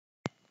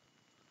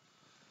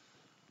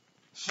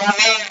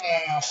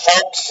Shalom,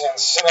 folks and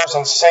sinners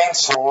and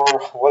saints, or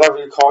whatever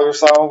you call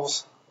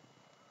yourselves.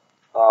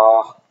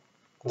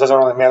 It doesn't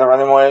really matter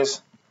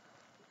anyways.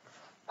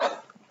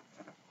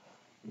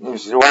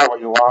 You are what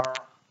you are.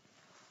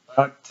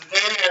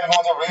 Today I'm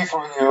going to read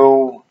for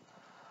you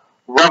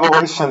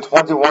Revelation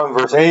 21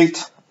 verse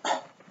 8.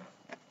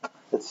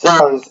 It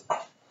says,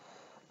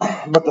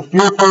 "But the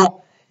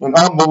fearful and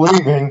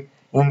unbelieving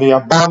and the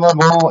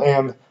abominable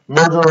and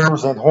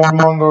murderers and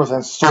whoremongers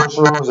and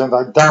sorcerers and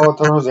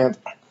idolaters and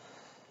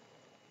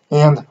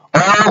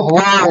all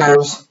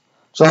liars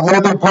shall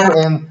have their part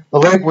in the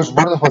lake which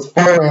burneth with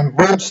fire and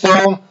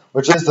brimstone,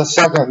 which is the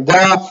second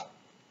death."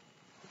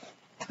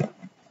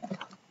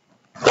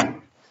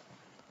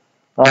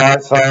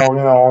 Alright,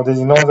 so, did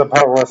you know the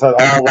part where it said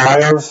all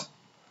liars?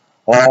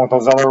 Along with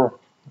those other,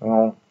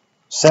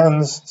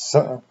 sins,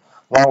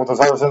 along with those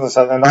other sins, it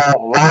said, and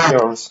all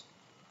liars,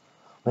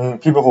 meaning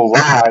people who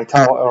lie,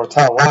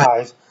 tell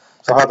lies,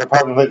 shall have their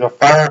part in the lake of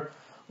fire,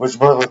 which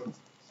burneth with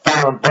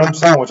fire and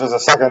brimstone, which is the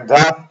second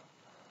death.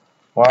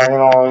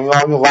 Well, all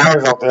you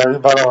liars out there, you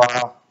better,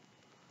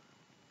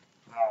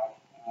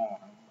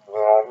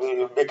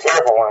 be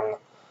careful and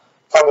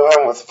come to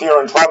Him with fear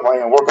and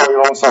trembling and work out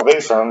your own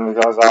salvation,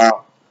 because,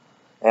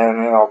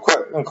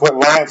 quit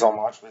lying so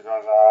much,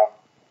 because,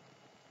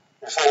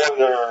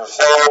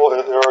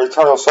 your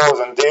eternal soul is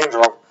in danger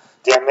of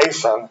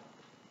damnation.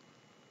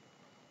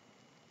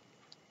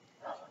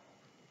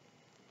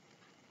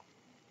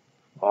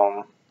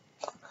 I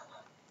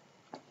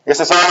guess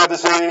that's all I have to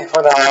say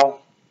for now.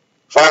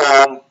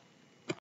 Shalom.